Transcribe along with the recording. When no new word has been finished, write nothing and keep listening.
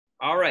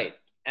All right,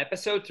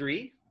 episode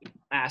 3,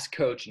 Ask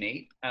Coach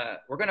Nate.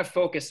 We're going to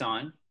focus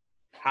on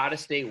how to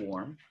stay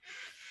warm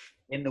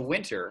in the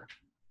winter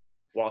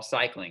while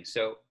cycling.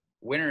 So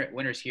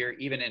winter's here,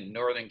 even in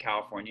Northern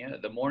California.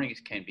 The mornings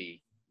can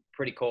be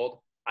pretty cold.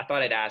 I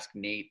thought I'd ask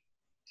Nate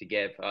to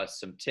give us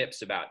some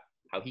tips about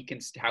how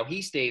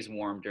he stays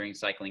warm during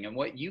cycling and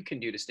what you can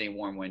do to stay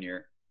warm when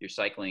you're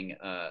cycling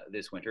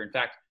this winter. In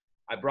fact,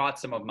 I brought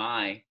some of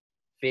my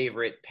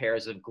favorite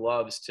pairs of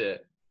gloves to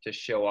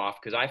show off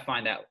because I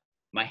find that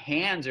my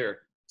hands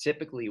are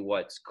typically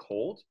what's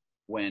cold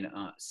when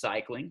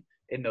cycling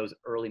in those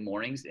early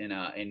mornings in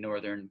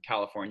Northern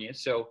California.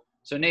 So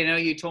Nate, I know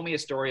you told me a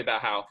story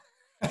about how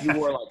you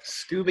wore like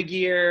scuba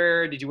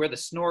gear. Did you wear the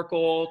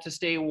snorkel to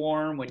stay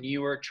warm when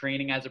you were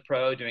training as a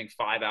pro, doing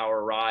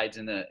 5-hour rides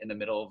in the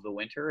middle of the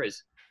winter?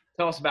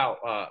 Tell us about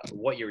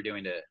what you were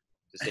doing to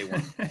stay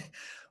warm.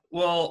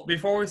 Well,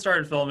 before we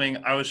started filming,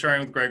 I was sharing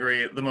with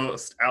Gregory the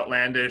most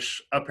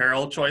outlandish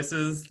apparel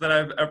choices that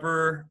I've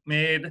ever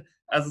made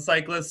as a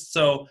cyclist.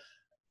 So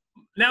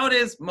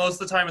nowadays,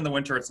 most of the time in the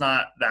winter, it's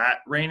not that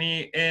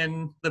rainy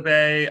in the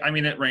Bay. I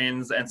mean, it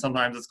rains and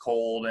sometimes it's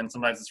cold and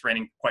sometimes it's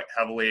raining quite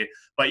heavily,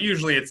 but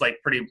usually it's like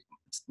pretty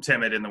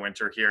timid in the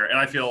winter here. And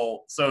I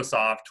feel so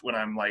soft when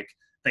I'm like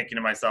thinking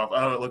to myself,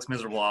 oh, it looks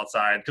miserable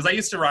outside. Because I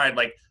used to ride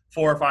like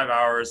 4 or 5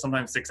 hours,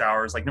 sometimes 6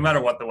 hours, like no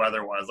matter what the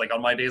weather was. Like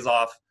on my days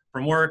off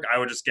from work, I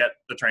would just get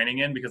the training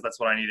in because that's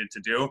what I needed to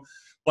do.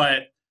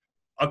 But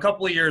a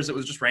couple of years, it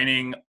was just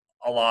raining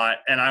a lot.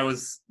 And I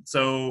was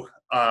so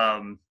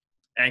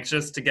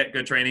anxious to get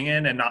good training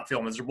in and not feel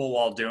miserable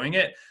while doing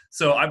it.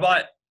 So I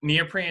bought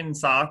neoprene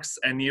socks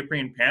and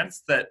neoprene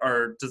pants that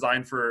are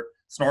designed for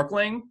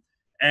snorkeling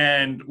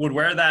and would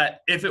wear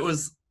that if it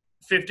was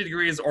 50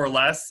 degrees or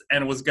less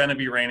and was going to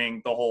be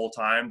raining the whole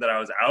time that I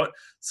was out.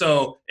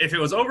 So if it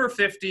was over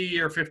 50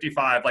 or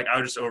 55, like I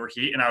would just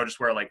overheat and I would just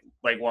wear like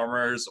leg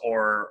warmers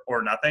or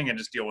nothing and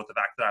just deal with the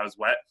fact that I was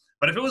wet.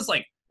 But if it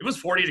was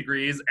 40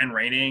 degrees and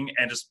raining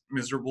and just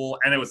miserable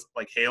and it was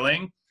like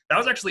hailing, that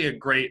was actually a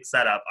great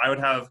setup. I would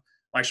have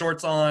my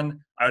shorts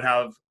on, I would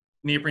have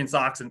neoprene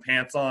socks and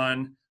pants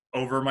on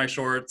over my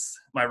shorts,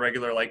 my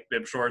regular like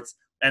bib shorts.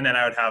 And then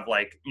I would have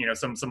like,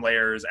 some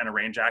layers and a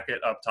rain jacket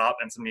up top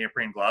and some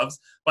neoprene gloves.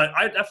 But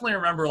I definitely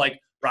remember like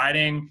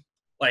riding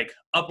like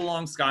up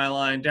along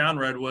Skyline, down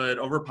Redwood,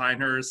 over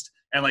Pinehurst,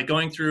 and like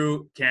going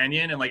through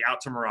Canyon and like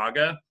out to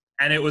Moraga.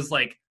 And it was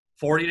like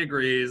 40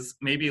 degrees,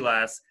 maybe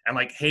less, and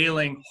like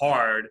hailing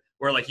hard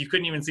where like you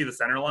couldn't even see the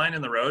center line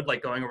in the road,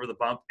 like going over the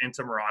bump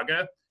into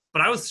Moraga.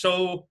 But I was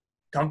so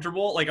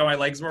comfortable, like my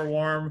legs were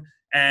warm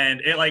and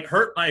it like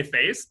hurt my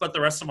face, but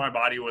the rest of my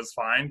body was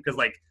fine because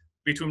like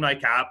between my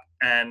cap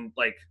and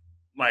like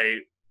my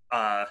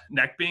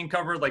neck being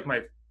covered, like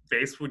my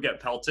face would get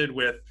pelted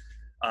with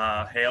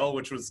hail,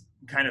 which was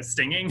kind of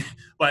stinging.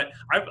 But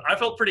I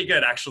felt pretty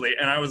good actually,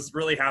 and I was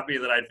really happy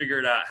that I'd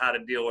figured out how to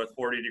deal with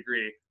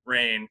 40-degree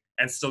rain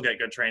and still get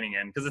good training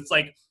in. Because it's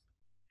like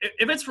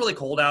if it's really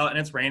cold out and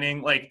it's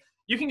raining, like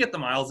you can get the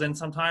miles in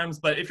sometimes,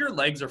 but if your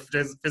legs are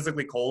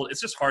physically cold,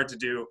 it's just hard to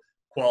do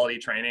quality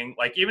training.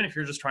 Like even if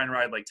you're just trying to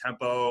ride like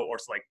tempo or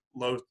like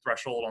low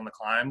threshold on the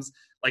climbs,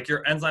 like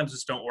your enzymes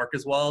just don't work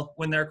as well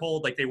when they're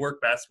cold. Like they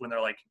work best when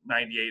they're like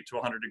 98 to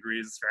 100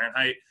 degrees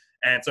Fahrenheit.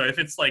 And so if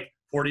it's like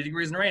 40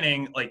 degrees and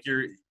raining, like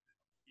you're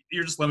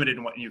just limited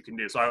in what you can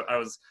do. So I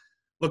was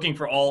looking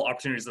for all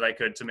opportunities that I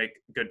could to make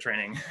good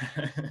training.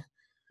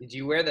 Did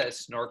you wear the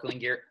snorkeling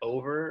gear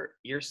over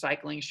your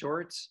cycling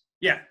shorts?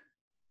 Yeah,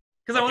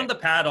 because I wanted the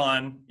pad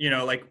on,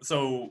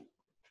 so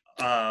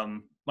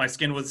my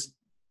skin was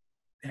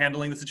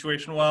handling the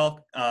situation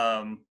well,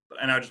 and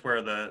I would just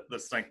wear the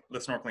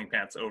snorkeling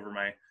pants over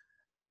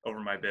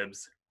my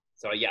bibs.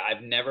 So yeah,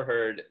 I've never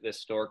heard the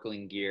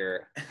snorkeling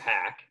gear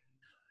hack,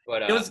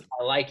 but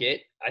I like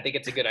it. I think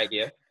it's a good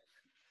idea.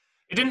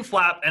 It didn't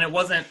flap, and it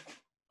wasn't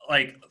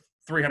like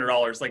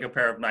 $300 like a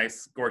pair of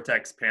nice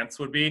Gore-Tex pants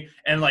would be.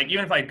 And like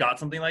even if I got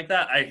something like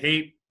that, I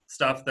hate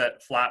stuff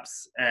that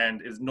flaps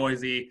and is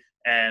noisy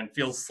and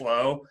feels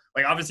slow.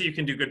 Like obviously you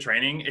can do good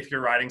training if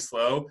you're riding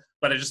slow,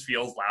 but it just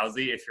feels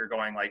lousy if you're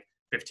going like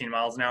 15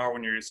 miles an hour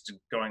when you're used to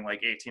going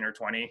like 18 or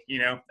 20,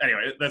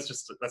 Anyway, that's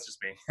just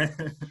me.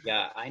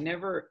 Yeah, I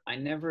never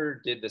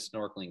did the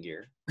snorkeling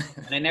gear.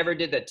 And I never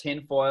did the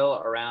tin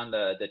foil around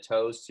the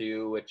toes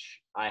too,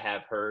 which I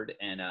have heard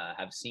and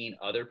have seen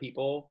other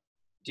people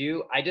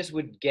do. I just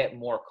would get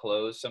more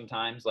clothes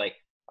sometimes, like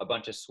a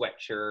bunch of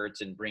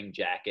sweatshirts and bring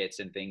jackets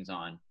and things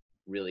on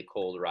really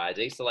cold rides.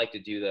 I used to like to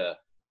do the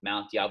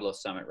Mount Diablo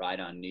Summit ride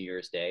on New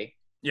Year's Day.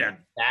 Yeah.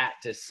 That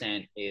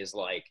descent is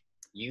like,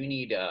 you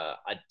need a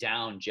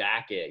down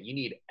jacket. You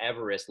need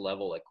Everest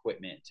level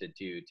equipment to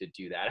do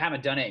that. I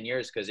haven't done it in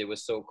years because it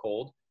was so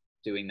cold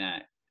doing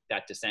that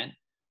descent.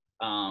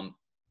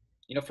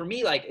 For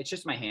me, like it's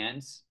just my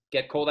hands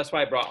get cold. That's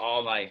why I brought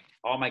all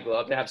my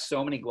gloves. I have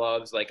so many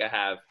gloves. Like I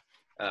have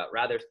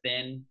rather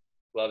thin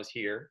gloves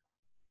here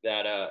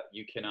that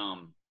you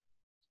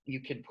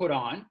can put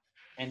on,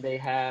 and they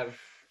have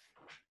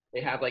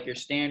like your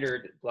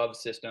standard glove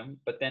system,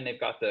 but then they've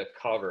got the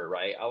cover,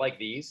 right? I like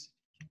these.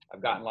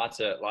 I've gotten lots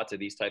of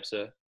these types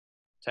of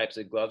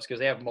gloves because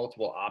they have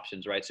multiple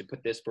options, right? So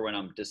put this for when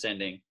I'm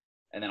descending,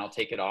 and then I'll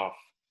take it off,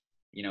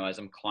 as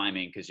I'm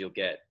climbing, because you'll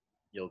get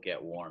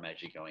warm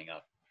as you're going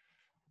up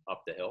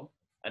the hill.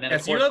 And then Yeah,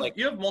 of so course,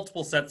 you have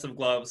multiple sets of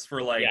gloves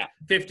for like yeah,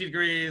 50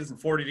 degrees and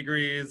 40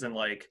 degrees and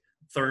like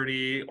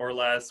 30 or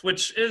less,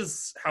 which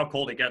is how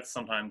cold it gets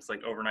sometimes,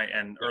 like overnight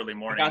and yeah. early I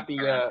morning got the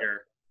around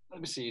here. let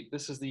me see.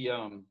 This is the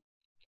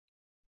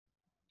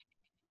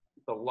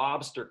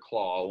lobster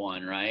claw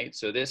one, right?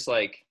 So this,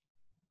 like,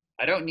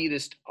 I don't need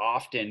this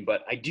often,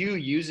 but I do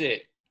use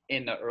it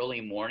in the early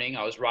morning.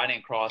 I was riding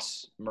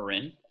across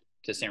Marin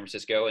to San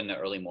Francisco in the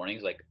early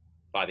mornings, like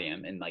 5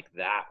 a.m. And like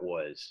that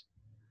was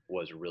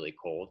really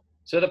cold.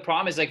 So the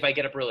problem is, like, if I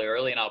get up really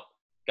early and I'll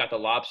got the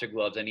lobster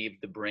gloves, I need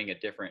to bring a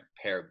different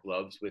pair of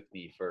gloves with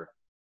me for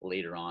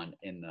later on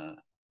in the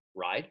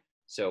ride.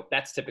 So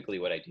that's typically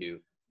what I do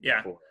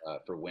Yeah.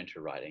 for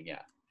winter riding.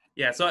 Yeah.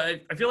 Yeah. So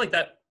I feel like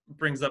that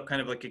brings up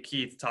kind of like a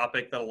key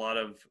topic that a lot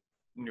of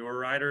newer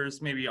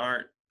riders maybe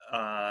aren't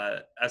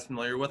as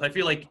familiar with. I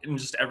feel like in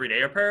just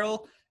everyday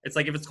apparel, it's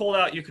like if it's cold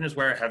out, you can just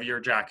wear a heavier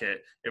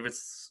jacket. If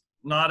it's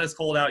not as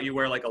cold out, you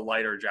wear like a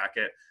lighter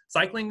jacket.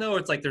 Cycling though,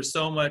 it's like there's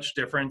so much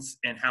difference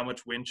in how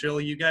much wind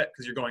chill you get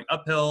because you're going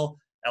uphill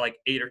at like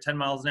 8 or 10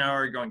 miles an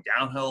hour, you're going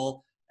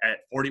downhill at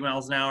 40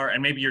 miles an hour,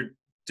 and maybe you're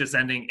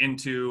descending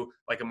into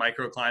like a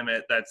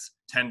microclimate that's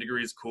 10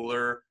 degrees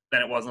cooler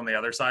than it was on the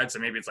other side. So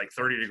maybe it's like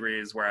 30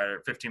 degrees where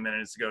 15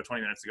 minutes ago,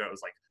 20 minutes ago, it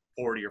was like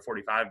 40 or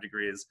 45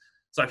 degrees.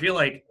 So I feel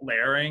like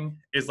layering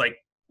is like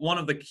one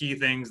of the key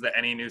things that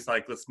any new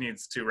cyclist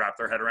needs to wrap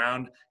their head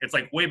around. It's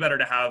like way better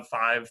to have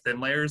 5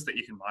 thin layers that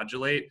you can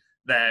modulate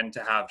than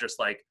to have just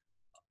like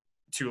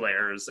 2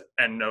 layers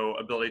and no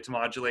ability to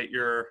modulate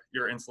your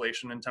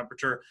insulation and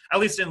temperature, at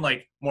least in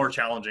like more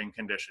challenging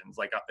conditions.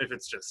 Like if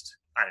it's just,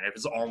 I don't know, if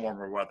it's all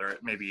warmer weather,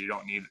 maybe you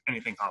don't need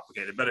anything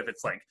complicated. But if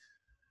it's like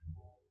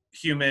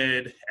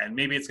humid and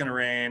maybe it's going to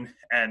rain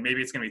and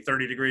maybe it's going to be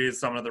 30 degrees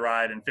some of the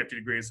ride and 50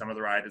 degrees some of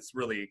the ride, it's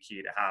really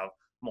key to have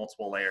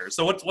multiple layers.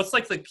 So what's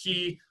like the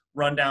key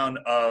rundown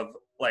of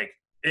like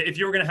if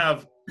you were going to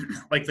have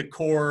like the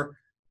core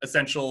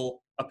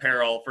essential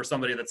apparel for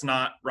somebody that's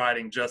not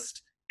riding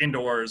just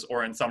indoors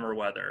or in summer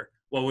weather,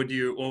 what would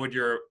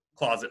your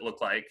closet look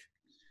like?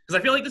 Because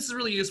I feel like this is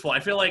really useful. I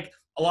feel like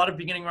a lot of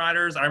beginning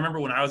riders, I remember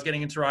when I was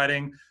getting into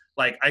riding,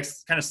 like I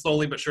kind of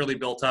slowly but surely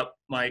built up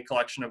my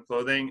collection of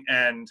clothing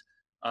and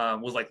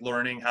was like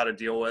learning how to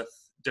deal with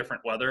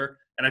different weather.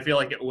 And I feel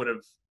like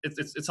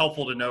it's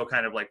helpful to know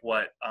kind of like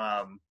what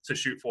to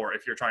shoot for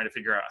if you're trying to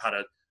figure out how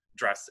to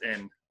dress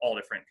in all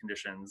different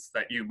conditions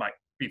that you might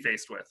be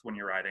faced with when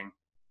you're riding.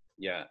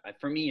 Yeah,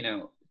 for me,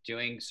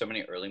 doing so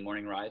many early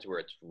morning rides where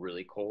it's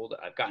really cold,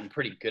 I've gotten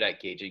pretty good at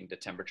gauging the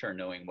temperature and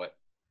knowing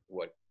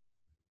what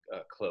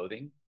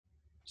clothing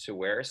to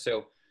wear.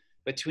 So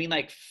between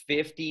like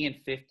 50 and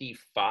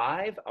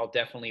 55, I'll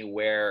definitely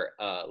wear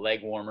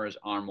leg warmers,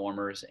 arm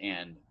warmers,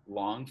 and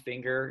long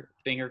finger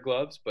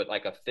gloves, but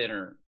like a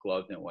thinner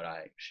glove than what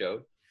I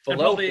showed. And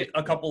Below probably 50,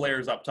 a couple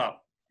layers up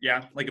top.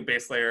 Yeah, like a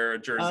base layer, a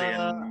jersey,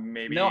 and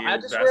maybe no, I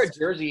a just wear a vest.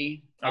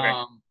 jersey. Okay.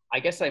 I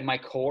guess like my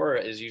core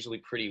is usually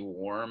pretty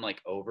warm, like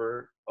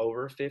over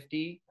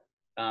 50.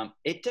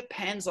 It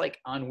depends like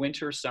on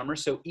winter or summer.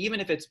 So even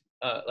if it's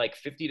like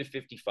 50 to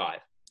 55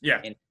 Yeah.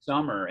 in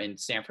summer in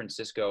San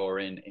Francisco or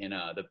in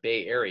the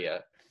Bay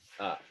Area,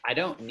 I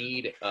don't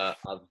need a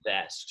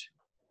vest.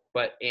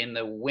 But in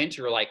the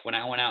winter, like when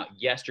I went out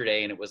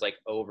yesterday and it was like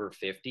over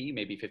 50,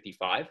 maybe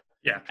 55,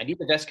 Yeah. I need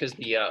the vest because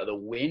the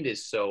wind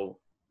is so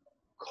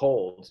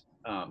cold.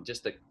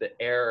 Just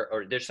the air,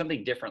 or there's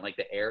something different, like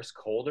the air's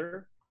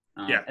colder.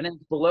 Yeah. And then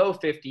below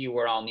 50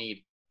 where I'll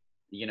need,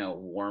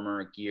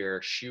 warmer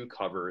gear, shoe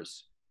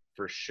covers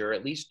for sure,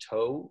 at least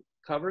toe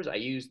covers. I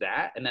use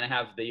that. And then I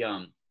have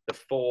the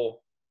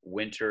full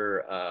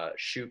winter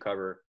shoe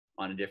cover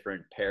on a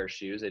different pair of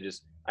shoes. I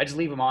just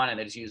leave them on and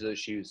I just use those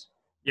shoes.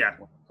 Yeah.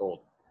 When it's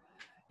cold.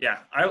 Yeah.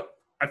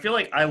 I feel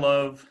like I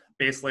love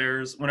base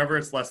layers. Whenever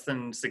it's less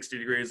than 60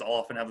 degrees, I'll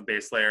often have a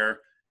base layer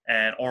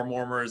and arm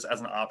warmers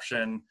as an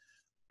option.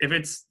 If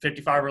it's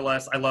 55 or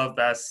less, I love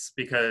vests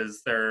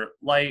because they're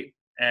light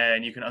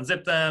and you can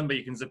unzip them, but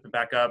you can zip it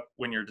back up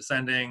when you're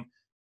descending.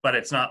 But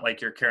it's not like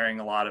you're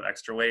carrying a lot of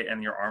extra weight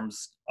and your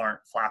arms aren't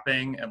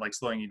flapping and like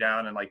slowing you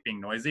down and like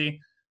being noisy.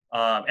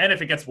 And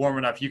if it gets warm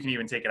enough, you can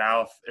even take it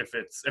off if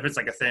it's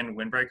like a thin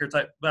windbreaker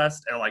type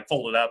vest and like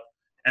fold it up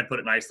and put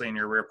it nicely in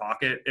your rear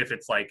pocket if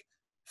it's like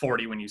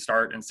 40 when you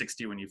start and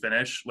 60 when you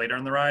finish later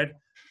in the ride.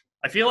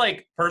 I feel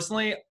like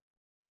personally,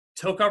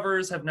 toe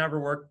covers have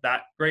never worked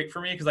that great for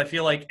me because I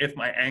feel like if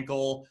my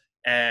ankle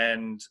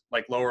and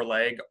like lower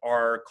leg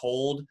are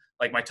cold,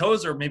 like my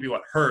toes are maybe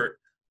what hurt,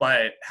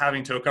 but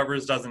having toe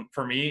covers doesn't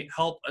for me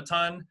help a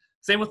ton.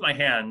 Same with my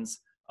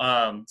hands.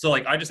 So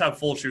like I just have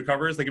full shoe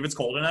covers. Like if it's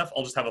cold enough,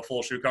 I'll just have a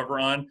full shoe cover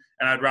on,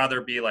 and I'd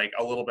rather be like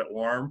a little bit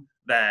warm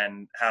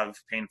than have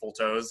painful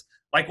toes.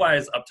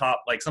 Likewise up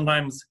top, like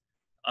sometimes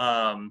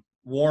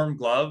warm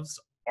gloves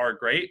are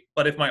great,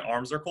 but if my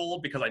arms are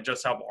cold because I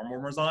just have arm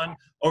warmers on,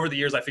 over the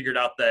years I figured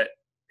out that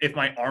if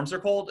my arms are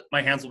cold,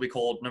 my hands will be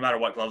cold no matter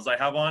what gloves I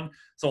have on.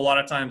 So a lot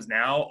of times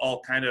now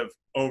I'll kind of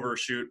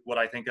overshoot what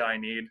I think I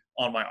need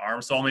on my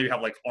arms. So I'll maybe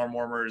have like arm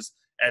warmers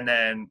and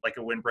then like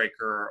a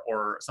windbreaker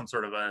or some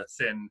sort of a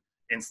thin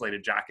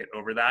insulated jacket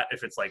over that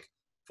if it's like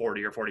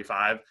 40 or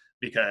 45,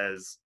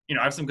 because, you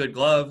know, I have some good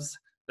gloves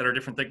that are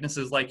different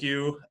thicknesses like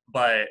you,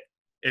 but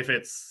if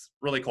it's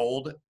really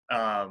cold,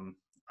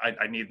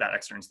 I need that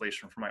extra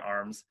insulation for my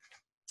arms.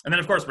 And then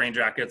of course, rain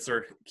jackets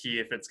are key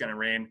if it's going to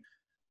rain.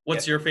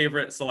 What's your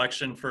favorite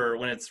selection for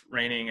when it's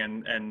raining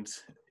and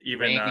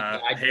even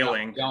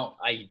hailing?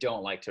 I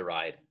don't like to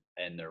ride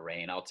in the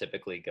rain. I'll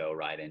typically go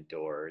ride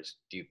indoors,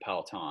 do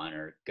Peloton,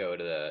 or go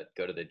to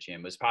the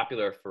gym. It was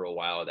popular for a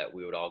while that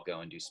we would all go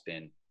and do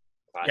spin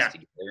class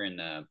together in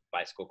the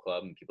bicycle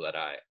club, and people that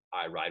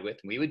I ride with.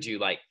 And we would do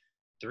like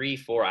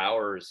 3-4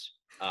 hours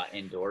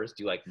indoors,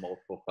 do like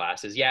multiple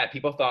classes. Yeah,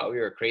 people thought we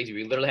were crazy.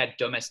 We literally had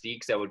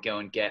domestiques that would go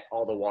and get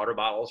all the water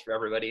bottles for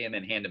everybody and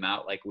then hand them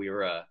out like we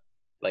were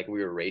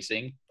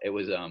racing. It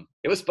was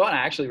fun. I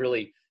actually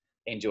really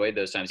enjoyed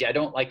those times. Yeah, I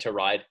don't like to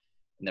ride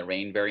in the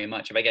rain very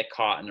much. If I get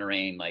caught in the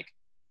rain, like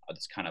I'll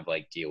just kind of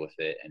like deal with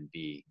it and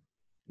be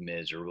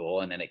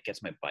miserable. And then it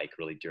gets my bike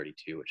really dirty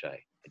too, which I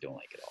don't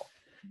like at all.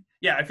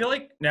 Yeah, I feel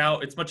like now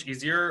it's much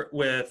easier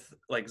with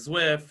like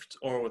Zwift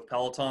or with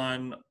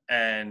Peloton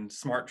and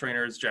smart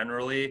trainers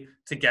generally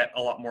to get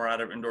a lot more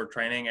out of indoor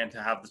training and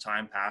to have the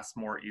time pass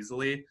more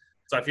easily.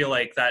 So I feel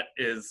like that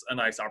is a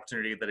nice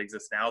opportunity that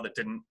exists now that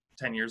didn't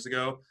 10 years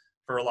ago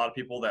for a lot of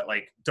people that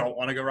like don't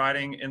want to go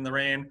riding in the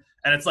rain.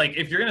 And it's like,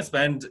 if you're going to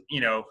spend,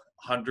 you know,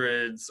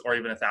 hundreds or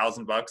even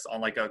 $1,000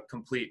 on like a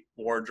complete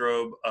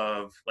wardrobe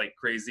of like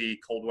crazy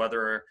cold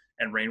weather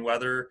and rain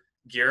weather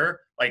gear,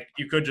 like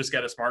you could just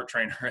get a smart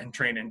trainer and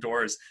train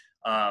indoors.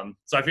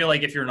 So I feel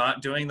like if you're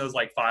not doing those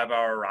like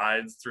 5-hour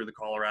rides through the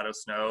Colorado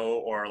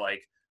snow or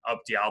like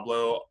up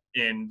Diablo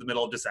in the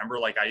middle of December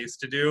like I used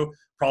to do,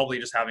 probably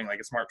just having like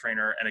a smart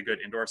trainer and a good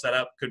indoor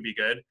setup could be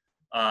good.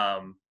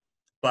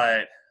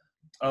 But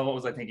what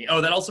was I thinking?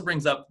 Oh, that also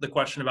brings up the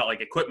question about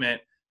like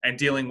equipment and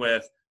dealing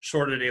with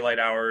shorter daylight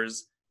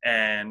hours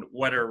and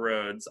wetter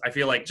roads. I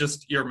feel like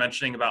just you're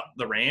mentioning about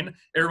the rain,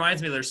 it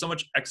reminds me there's so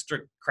much extra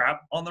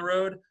crap on the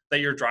road that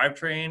your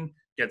drivetrain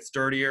gets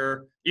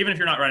dirtier, even if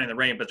you're not riding in the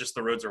rain, but just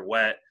the roads are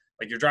wet.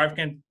 Like your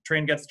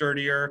drivetrain gets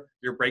dirtier,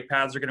 your brake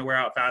pads are going to wear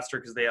out faster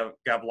because they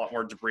have a lot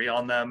more debris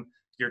on them.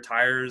 Your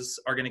tires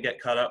are going to get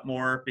cut up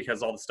more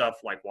because all the stuff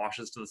like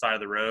washes to the side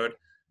of the road.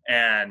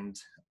 And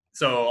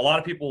so a lot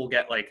of people will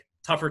get like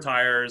tougher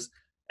tires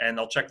and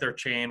they'll check their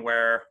chain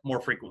wear more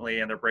frequently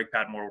and their brake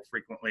pad more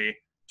frequently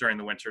during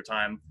the winter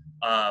time.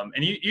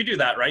 And you do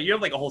that, right? You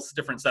have like a whole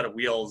different set of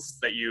wheels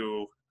that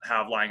you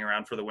have lying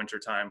around for the winter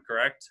time,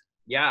 correct?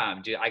 Yeah,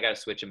 I got to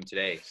switch them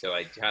today. So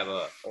I have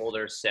a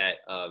older set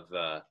of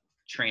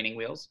training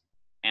wheels,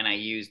 and I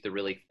use the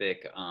really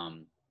thick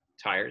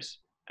tires.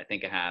 I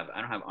don't have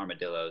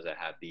armadillos. I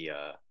have the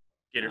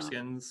gator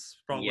skins,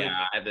 probably.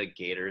 Yeah, I have the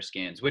gator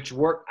skins, which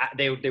work.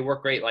 They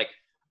work great. Like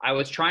I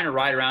was trying to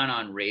ride around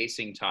on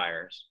racing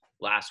tires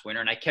last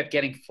winter, and I kept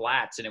getting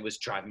flats, and it was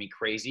driving me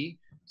crazy.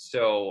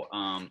 So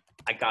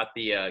I got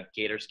the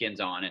gator skins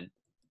on, and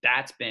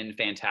that's been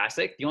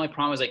fantastic. The only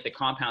problem is like the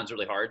compound's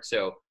really hard,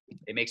 so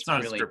it makes me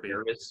really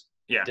nervous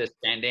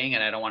descending,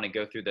 and I don't want to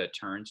go through the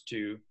turns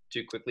too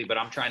quickly. But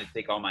I'm trying to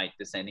take all my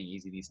descending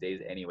easy these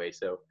days anyway,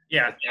 so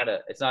yeah,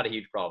 it's not a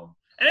huge problem.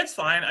 And it's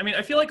fine. I mean,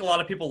 I feel like a lot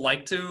of people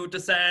like to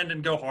descend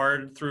and go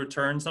hard through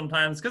turns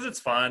sometimes because it's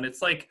fun.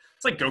 It's like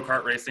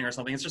go-kart racing or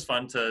something. It's just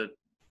fun to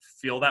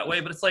feel that way.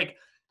 But it's like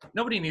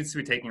nobody needs to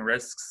be taking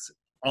risks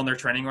on their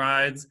training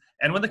rides.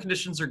 And when the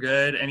conditions are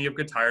good and you have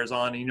good tires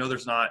on and you know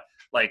there's not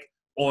like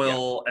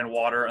oil and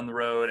water on the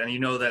road and you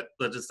know that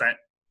the descent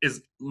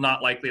is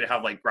not likely to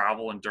have like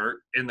gravel and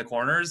dirt in the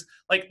corners,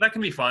 like that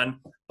can be fun.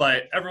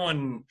 But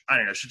everyone, I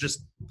don't know, should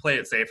just play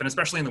it safe. And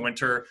especially in the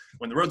winter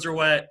when the roads are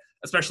wet,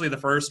 especially the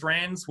first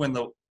rains, when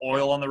the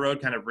oil on the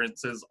road kind of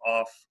rinses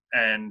off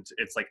and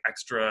it's like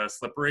extra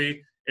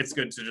slippery, it's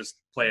good to just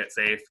play it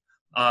safe.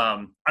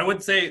 I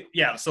would say,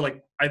 yeah, so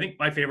like I think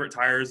my favorite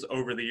tires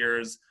over the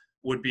years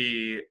would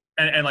be,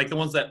 and like the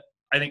ones that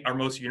I think are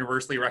most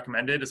universally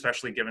recommended,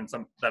 especially given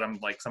that I'm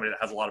like somebody that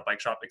has a lot of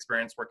bike shop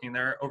experience working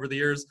there over the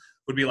years,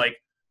 would be like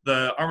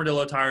the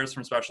Armadillo tires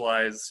from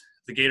Specialized,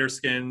 the Gator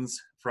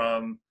skins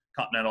from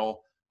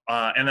Continental,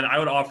 and then I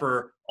would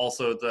offer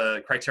also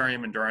the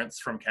Criterium Endurance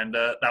from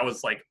Kenda. That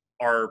was like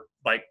our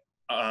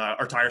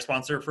tire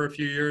sponsor for a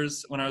few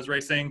years when I was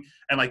racing.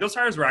 And like those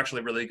tires were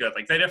actually really good.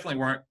 Like they definitely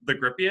weren't the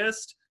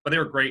grippiest, but they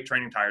were great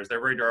training tires. They're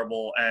very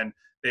durable and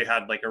they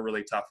had like a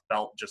really tough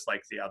belt just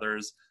like the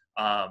others.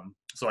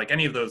 So like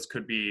any of those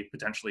could be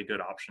potentially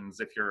good options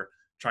if you're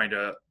trying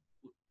to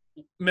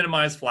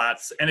minimize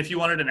flats. And if you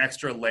wanted an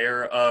extra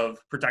layer of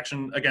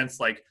protection against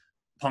like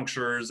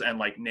punctures and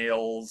like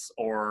nails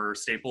or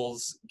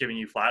staples giving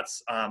you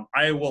flats,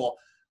 I will,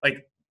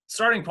 like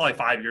starting probably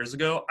 5 years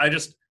ago, I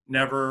just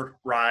never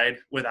ride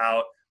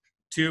without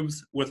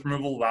tubes with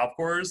removable valve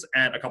cores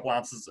and a couple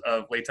ounces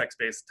of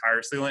latex-based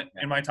tire sealant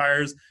in my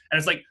tires. And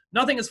it's like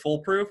nothing is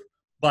foolproof,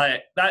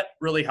 But that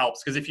really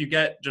helps because if you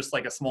get just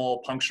like a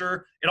small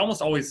puncture, it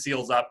almost always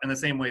seals up in the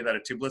same way that a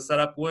tubeless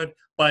setup would,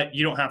 but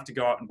you don't have to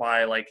go out and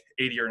buy like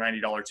 $80 or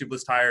 $90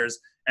 tubeless tires.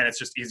 And it's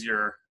just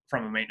easier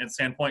from a maintenance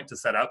standpoint to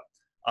set up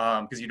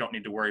because you don't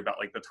need to worry about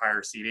like the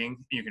tire seating.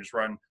 You can just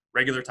run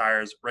regular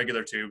tires,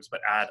 regular tubes, but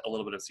add a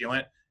little bit of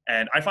sealant.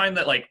 And I find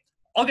that like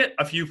I'll get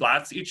a few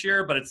flats each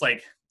year, but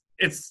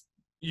it's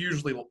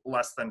usually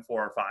less than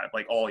 4 or 5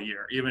 like all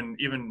year, even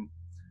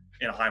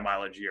in a high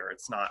mileage year.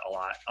 It's not a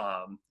lot.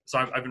 So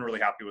I've been really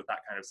happy with that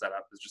kind of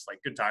setup. It's just like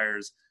good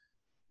tires,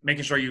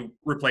 making sure you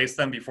replace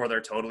them before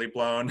they're totally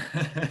blown.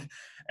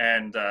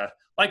 And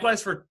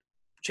likewise for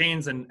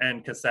chains and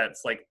cassettes,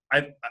 like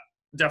I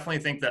definitely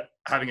think that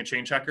having a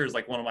chain checker is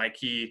like one of my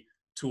key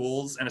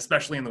tools. And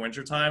especially in the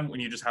wintertime when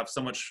you just have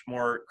so much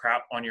more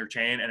crap on your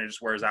chain and it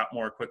just wears out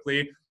more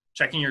quickly,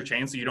 checking your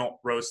chain so you don't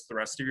roast the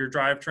rest of your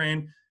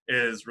drivetrain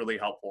is really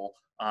helpful.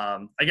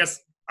 I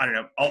guess, I don't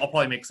know, I'll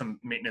probably make some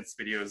maintenance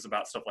videos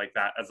about stuff like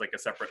that as like a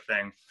separate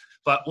thing.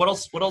 But what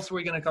else are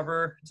we going to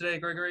cover today,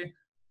 Gregory?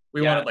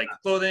 We wanted like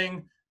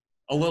clothing,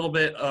 a little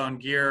bit on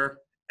gear,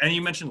 and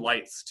you mentioned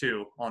lights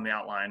too on the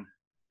outline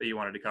that you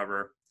wanted to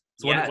cover.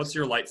 So what's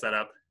your light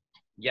setup?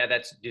 Yeah,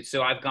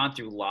 so I've gone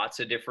through lots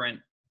of different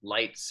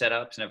light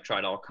setups and I've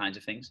tried all kinds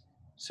of things.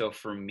 So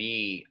for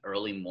me,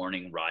 early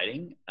morning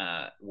riding,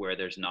 where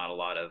there's not a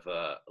lot of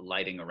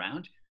lighting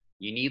around,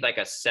 you need like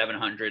a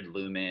 700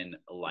 lumen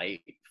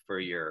light for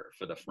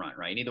the front,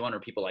 right? You need the one where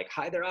people like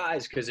hide their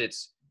eyes because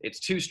it's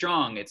too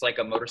strong. It's like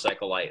a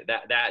motorcycle light.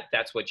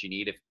 That's what you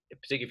need,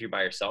 particularly if you're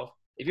by yourself.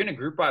 If you're in a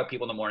group ride with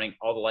people in the morning,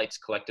 all the lights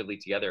collectively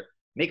together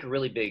make a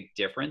really big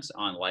difference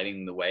on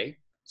lighting the way.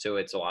 So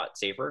it's a lot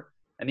safer.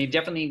 And you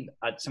definitely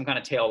need some kind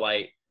of tail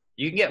light.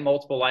 You can get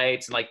multiple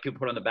lights and like people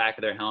put on the back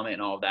of their helmet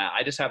and all of that.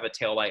 I just have a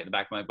tail light in the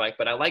back of my bike,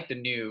 but I like the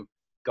new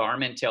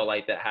Garmin tail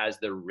light that has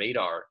the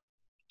radar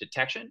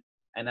detection.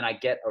 And then I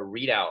get a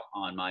readout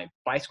on my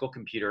bicycle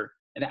computer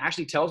and it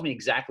actually tells me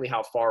exactly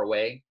how far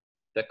away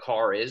the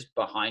car is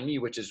behind me,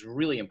 which is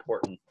really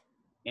important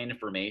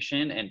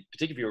information. And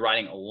particularly if you're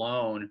riding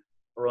alone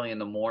early in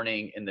the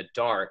morning in the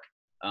dark,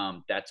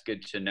 that's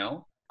good to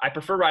know. I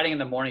prefer riding in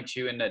the morning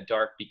too in the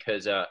dark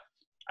because I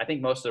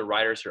think most of the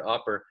riders are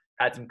up or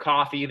had some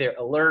coffee, they're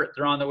alert,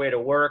 they're on their way to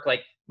work.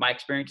 Like my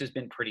experience has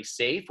been pretty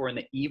safe. Or in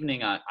the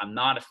evening, I'm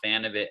not a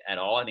fan of it at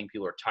all. I think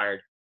people are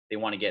tired. They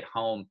want to get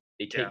home.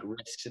 They take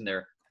risks and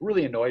they're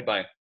really annoyed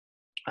by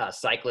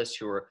cyclists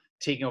who are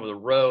taking over the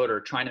road or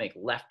trying to make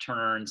left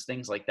turns,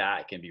 things like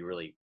that can be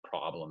really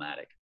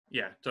problematic.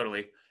 Yeah,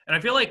 totally. And I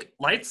feel like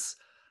lights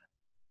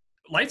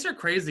are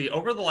crazy.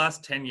 Over the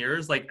last 10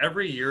 years, like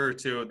every year or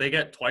two, they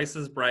get twice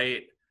as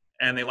bright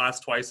and they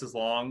last twice as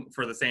long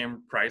for the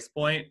same price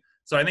point.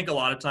 So I think a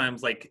lot of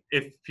times, like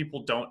if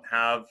people don't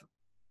have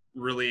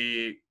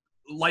really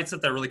lights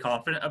that they're really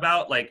confident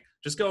about, like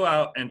just go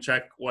out and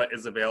check what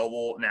is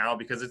available now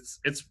because it's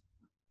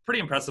pretty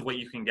impressive what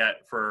you can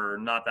get for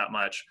not that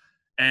much.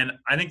 And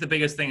I think the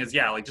biggest thing is,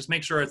 like just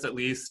make sure it's at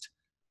least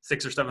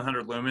 600 or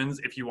 700 lumens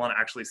if you want to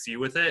actually see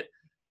with it,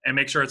 and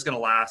make sure it's going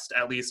to last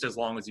at least as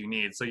long as you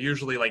need. So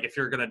usually like if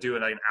you're going to do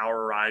an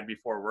hour ride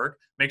before work,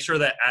 make sure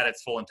that at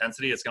its full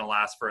intensity, it's going to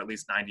last for at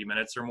least 90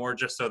 minutes or more,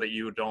 just so that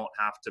you don't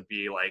have to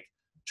be like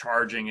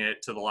charging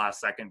it to the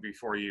last second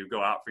before you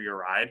go out for your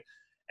ride.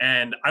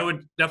 And I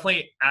would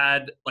definitely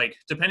add, like,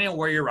 depending on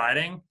where you're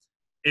riding,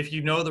 if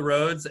you know the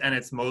roads and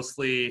it's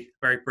mostly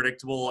very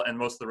predictable and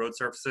most of the road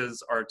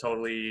surfaces are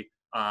totally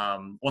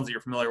ones that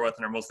you're familiar with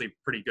and are mostly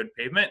pretty good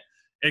pavement,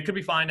 it could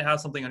be fine to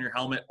have something on your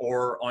helmet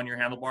or on your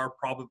handlebar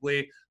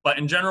probably. But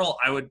in general,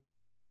 I would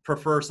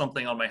prefer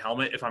something on my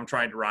helmet if I'm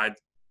trying to ride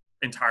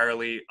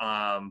entirely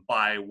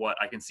by what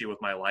I can see with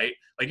my light.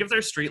 Like if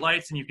there's street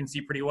lights and you can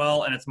see pretty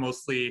well and it's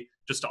mostly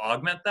just to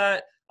augment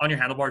that, on your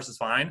handlebars is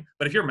fine.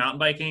 But if you're mountain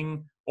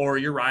biking or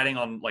you're riding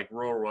on like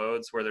rural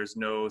roads where there's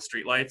no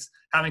street lights,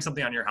 having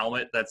something on your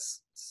helmet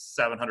that's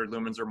 700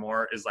 lumens or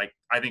more is like,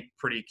 I think,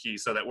 pretty key,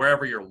 so that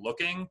wherever you're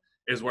looking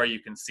is where you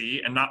can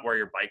see and not where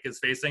your bike is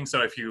facing.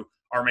 So if you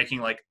are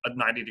making like a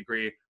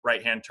 90-degree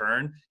right-hand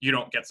turn, you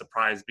don't get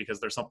surprised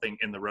because there's something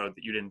in the road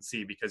that you didn't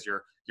see because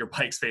your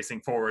bike's facing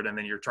forward and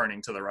then you're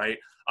turning to the right.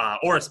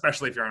 Or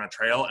especially if you're on a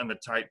trail and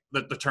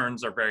the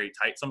turns are very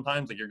tight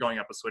sometimes, like you're going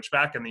up a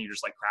switchback and then you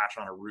just like crash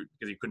on a route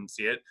because you couldn't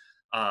see it.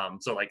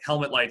 So like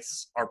helmet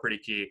lights are pretty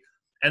key.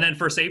 And then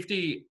for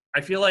safety,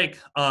 I feel like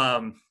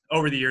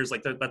over the years,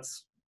 like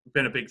that's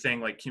been a big thing,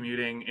 like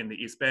commuting in the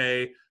East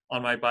Bay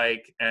on my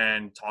bike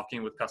and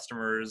talking with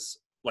customers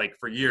like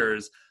for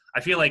years. I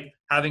feel like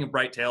having a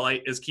bright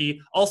taillight is key.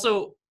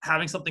 Also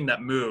having something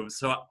that moves.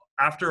 So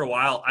after a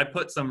while, I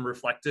put some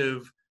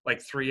reflective,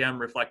 like 3M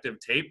reflective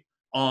tape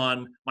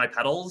on my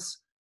pedals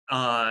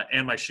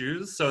and my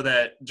shoes, so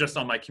that just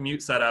on my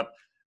commute setup,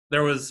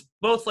 there was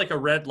both like a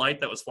red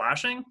light that was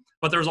flashing,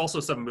 but there was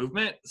also some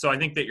movement. So I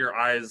think that your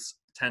eyes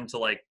tend to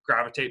like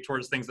gravitate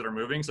towards things that are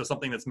moving. So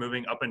something that's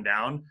moving up and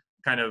down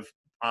kind of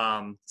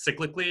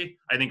cyclically,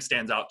 I think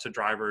stands out to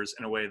drivers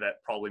in a way that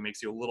probably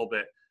makes you a little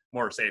bit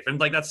more safe. And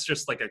like that's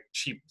just like a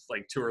cheap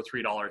like $2 or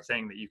 $3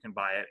 thing that you can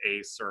buy at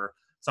Ace or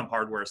some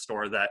hardware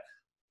store that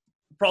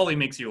probably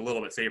makes you a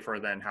little bit safer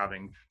than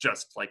having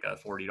just like a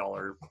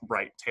 $40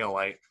 bright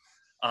taillight.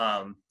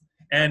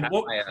 And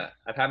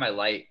I've had my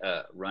light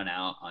run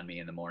out on me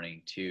in the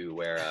morning too,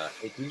 where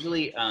it's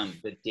usually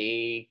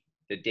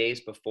the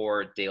days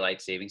before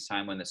daylight savings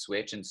time when the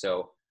switch, and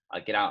so I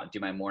get out and do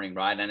my morning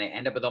ride, and I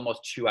end up with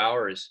almost 2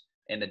 hours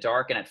in the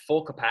dark, and at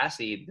full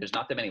capacity, there's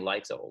not that many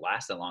lights that will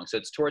last that long. So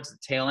it's towards the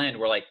tail end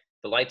where like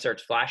the light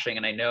starts flashing,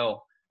 and I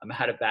know I'm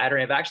out of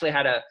battery. I've actually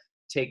had to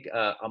take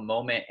a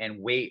moment and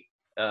wait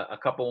a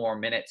couple more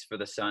minutes for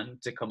the sun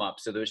to come up,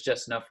 so there's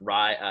just enough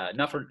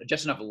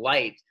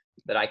light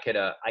that I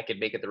could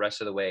make it the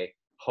rest of the way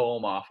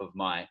home off of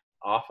my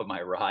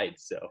ride.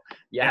 So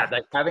yeah,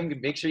 like having to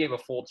make sure you have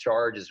a full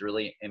charge is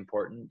really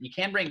important. You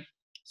can bring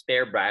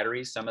spare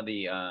batteries. Some of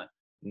the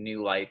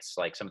new lights,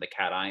 like some of the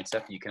cat eye and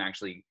stuff, you can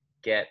actually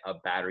get a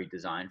battery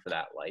design for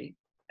that light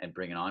and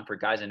bring it on. For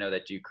guys I know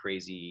that do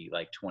crazy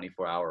like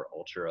 24-hour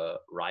ultra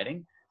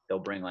riding, they'll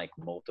bring like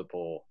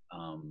multiple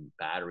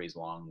batteries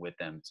along with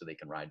them so they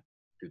can ride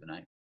through the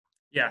night.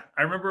 Yeah,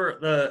 I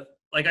remember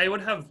I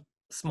would have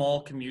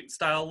small commute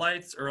style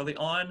lights early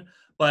on,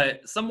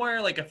 but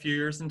somewhere like a few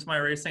years into my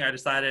racing, I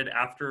decided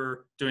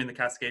after doing the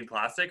Cascade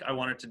Classic, I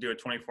wanted to do a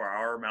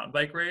 24-hour mountain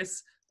bike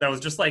race. That was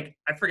just like,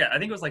 I forget, I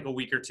think it was like a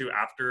week or two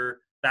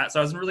after that. So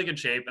I was in really good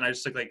shape and I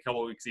just took like a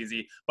couple of weeks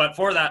easy. But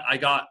for that, I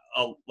got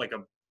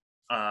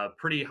a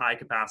pretty high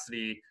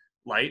capacity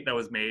light that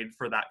was made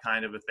for that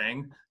kind of a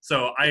thing.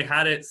 So I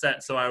had it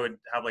set so I would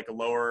have like a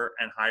lower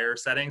and higher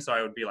setting. So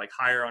I would be like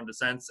higher on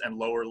descents and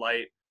lower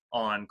light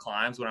on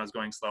climbs when I was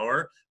going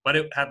slower. But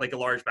it had like a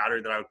large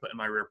battery that I would put in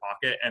my rear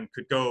pocket and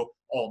could go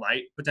all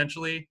night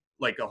potentially,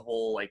 like a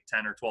whole like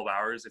 10 or 12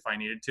 hours if I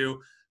needed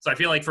to. So I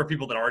feel like for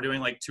people that are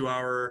doing like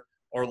 2-hour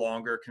or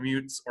longer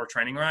commutes or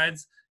training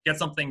rides, get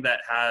something that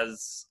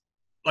has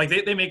like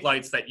they make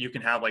lights that you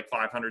can have like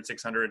 500,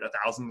 600,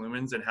 1,000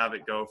 lumens and have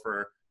it go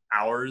for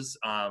hours.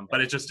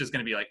 But it just is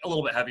going to be like a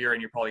little bit heavier,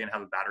 and you're probably going to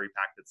have a battery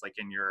pack that's like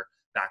in your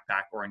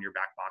backpack or in your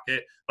back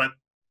pocket. But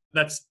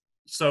that's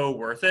so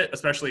worth it,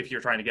 especially if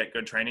you're trying to get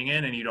good training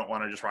in and you don't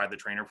want to just ride the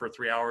trainer for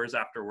 3 hours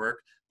after work,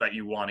 but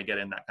you want to get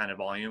in that kind of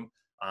volume.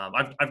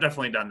 I've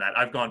definitely done that.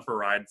 I've gone for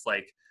rides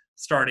like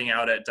starting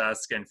out at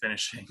dusk and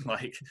finishing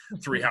like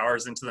 3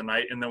 hours into the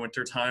night in the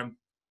wintertime.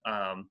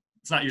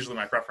 It's not usually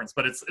my preference,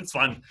 but it's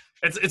fun.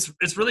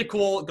 It's really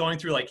cool going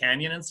through like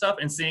canyon and stuff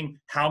and seeing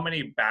how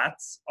many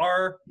bats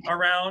are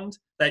around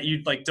that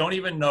you like don't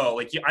even know.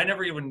 Like I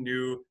never even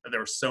knew that there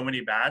were so many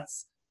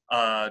bats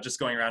just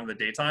going around in the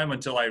daytime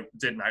until I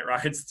did night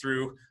rides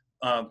through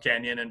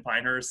Canyon and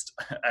Pinehurst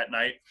at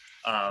night.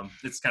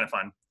 It's kind of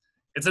fun.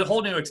 It's a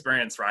whole new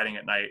experience riding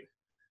at night.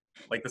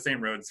 Like the same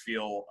roads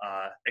feel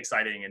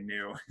exciting and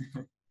new.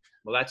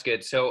 Well, that's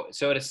good. So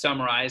to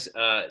summarize,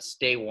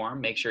 stay warm.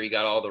 Make sure you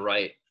got all the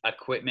right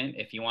equipment.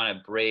 If you want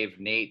to brave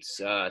Nate's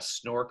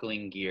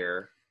snorkeling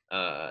gear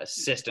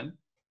system,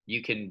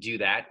 you can do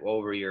that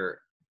over your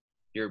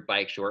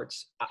bike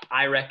shorts.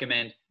 I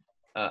recommend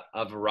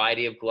a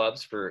variety of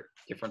gloves for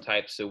different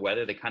types of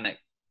weather. They kind of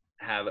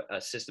have a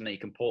system that you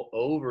can pull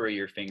over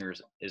your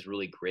fingers is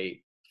really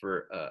great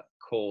for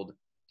cold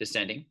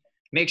descending.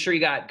 Make sure you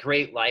got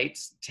great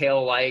lights,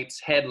 tail lights,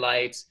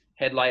 headlights.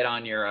 Headlight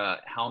on your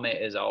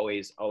helmet is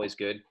always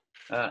good.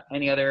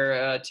 Any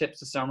other tips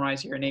to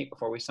summarize here, Nate,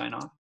 before we sign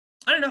off?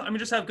 I don't know. I mean,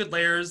 just have good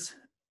layers.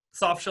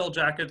 Soft shell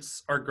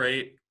jackets are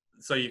great,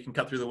 so you can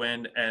cut through the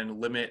wind and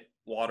limit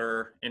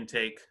water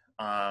intake.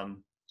 And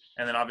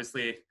then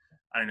obviously,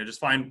 I don't know, just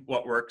find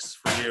what works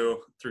for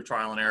you through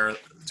trial and error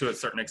to a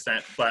certain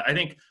extent. But I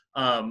think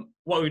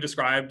what we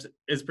described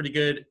is pretty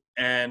good.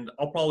 And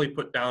I'll probably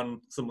put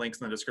down some links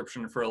in the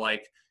description for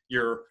like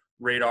your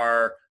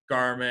radar,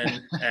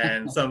 Garmin,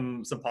 and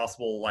some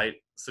possible light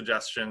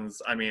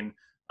suggestions. I mean,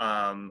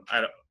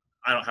 I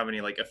don't have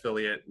any like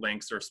affiliate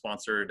links or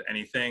sponsored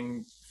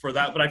anything for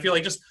that, but I feel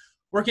like just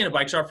working in a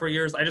bike shop for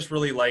years, I just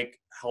really like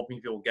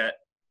helping people get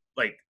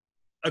like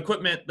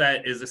equipment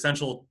that is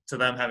essential to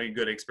them having a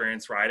good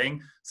experience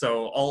riding.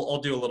 So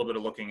I'll do a little bit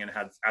of looking and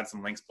add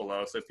some links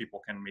below so if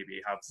people can maybe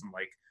have some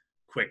like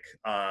quick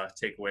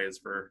takeaways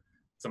for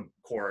some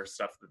core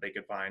stuff that they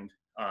could find.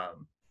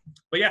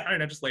 But yeah, I don't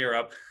know, just layer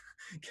up.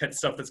 Get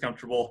stuff that's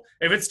comfortable.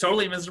 If it's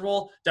totally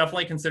miserable,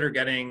 definitely consider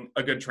getting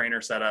a good trainer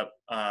setup,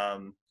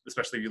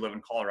 especially if you live in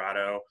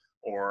Colorado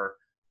or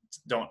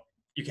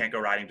you can't go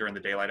riding during the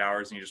daylight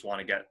hours and you just want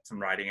to get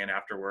some riding in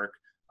after work.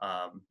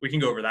 We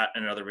can go over that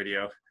in another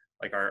video,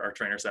 like our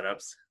trainer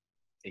setups.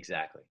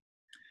 Exactly.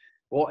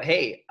 Well,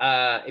 hey,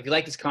 if you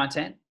like this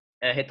content,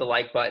 hit the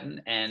like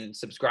button and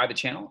subscribe to the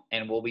channel,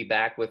 and we'll be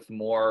back with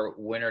more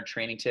winter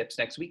training tips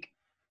next week.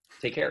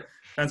 Take care.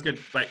 Sounds good.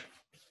 Bye.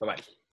 Bye-bye.